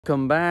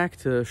Welcome back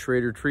to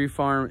Schrader Tree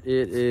Farm.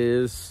 It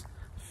is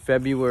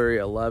February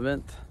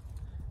 11th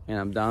and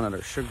I'm down at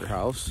our sugar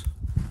house.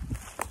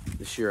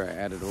 This year I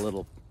added a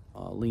little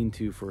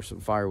lean-to for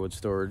some firewood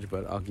storage,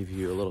 but I'll give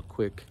you a little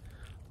quick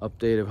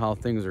update of how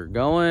things are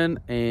going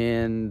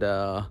and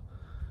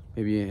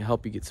maybe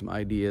help you get some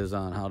ideas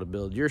on how to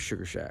build your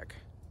sugar shack.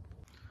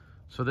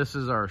 So this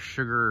is our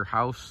sugar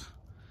house.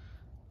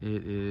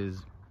 It is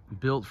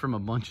built from a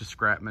bunch of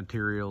scrap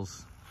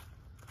materials.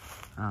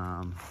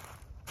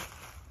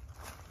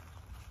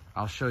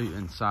 I'll show you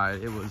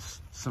inside. It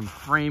was some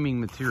framing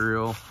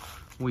material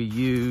we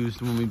used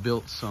when we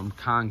built some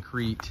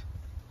concrete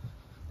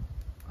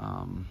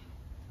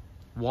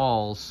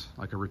walls,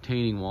 like a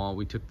retaining wall.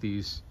 We took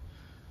these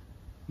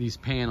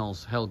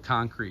panels, held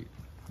concrete,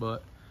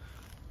 but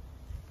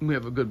we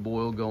have a good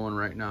boil going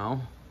right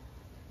now.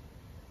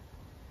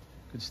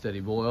 Good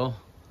steady boil.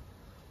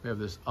 We have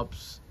this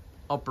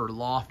upper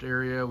loft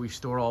area. We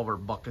store all of our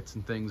buckets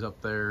and things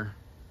up there.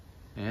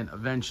 And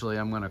eventually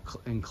I'm gonna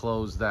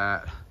enclose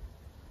that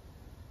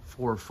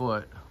 4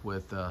 foot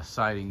with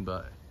siding,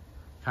 but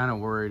kind of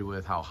worried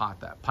with how hot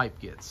that pipe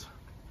gets.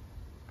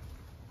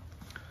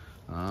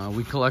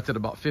 We collected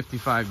about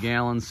 55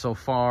 gallons so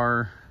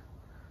far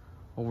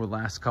over the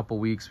last couple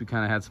weeks. We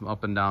kind of had some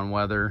up and down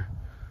weather.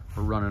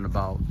 We're running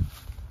about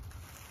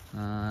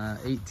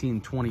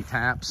 18-20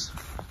 taps.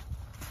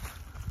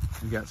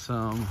 We got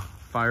some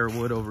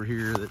firewood over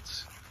here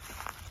that's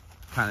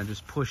kind of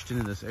just pushed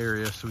into this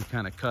area, so we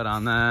kind of cut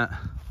on that.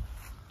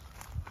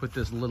 Put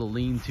this little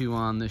lean-to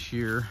on this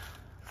year.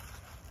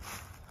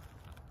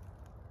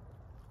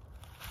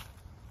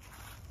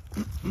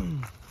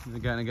 We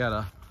kind of got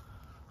a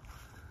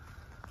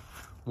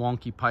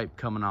wonky pipe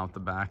coming out the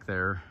back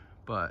there,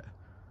 but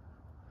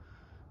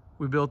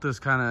we built this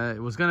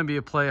it was going to be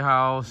a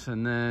playhouse,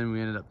 and then we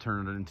ended up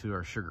turning it into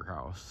our sugar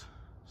house.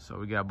 So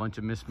we got a bunch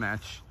of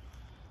mismatched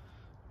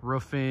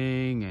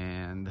roofing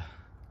and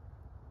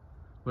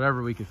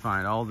whatever we could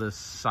find. All this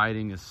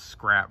siding is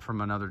scrap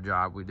from another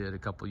job we did a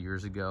couple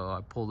years ago.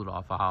 I pulled it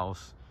off a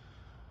house,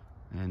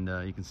 and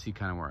you can see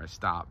kind of where I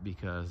stopped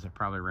because I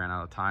probably ran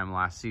out of time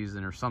last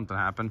season or something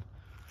happened.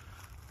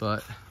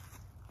 But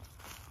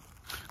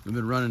we've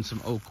been running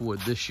some oak wood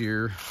this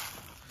year.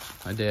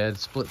 My dad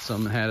split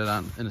some and had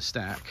it in a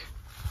stack,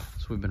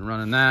 so we've been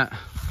running that.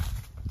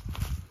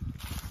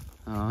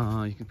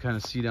 You can kind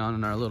of see down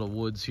in our little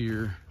woods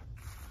here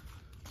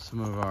some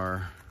of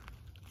our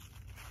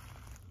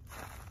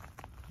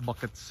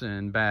buckets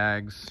and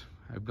bags.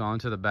 I've gone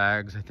to the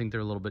bags. I think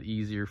they're a little bit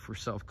easier for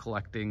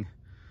self-collecting.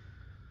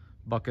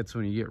 Buckets,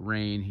 when you get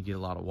rain, you get a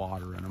lot of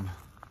water in them.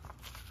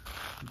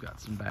 We've got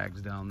some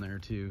bags down there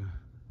too.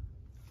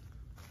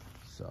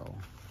 So,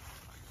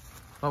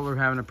 but we're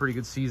having a pretty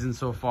good season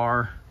so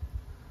far.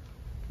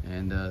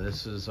 And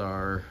this is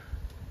our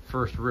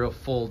first real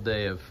full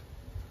day of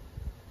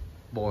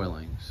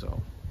boiling.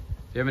 So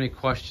if you have any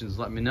questions,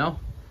 let me know.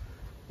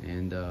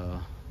 And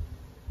I'll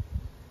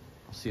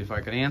see if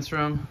I can answer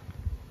them.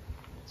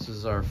 This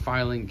is our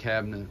filing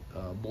cabinet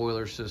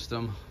boiler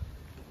system.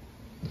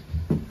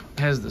 It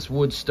has this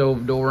wood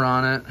stove door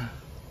on it.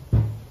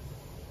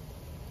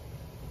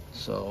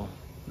 So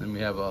then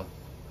we have a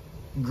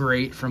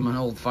grate from an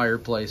old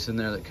fireplace in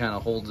there that kind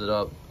of holds it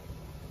up,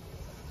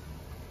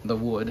 the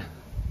wood.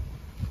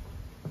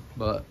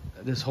 But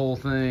this whole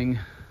thing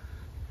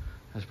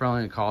has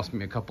probably gonna cost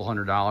me a couple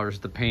 $100.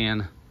 The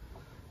pan,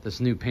 this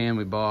new pan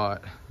we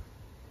bought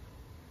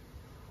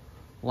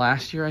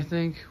last year, I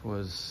think,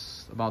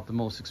 was about the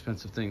most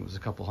expensive thing. It was a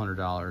couple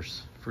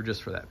 $100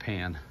 just for that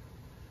pan.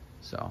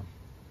 So,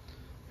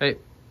 hey,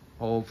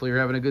 hopefully you're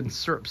having a good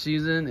syrup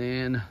season,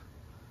 and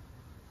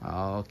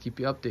I'll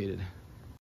keep you updated.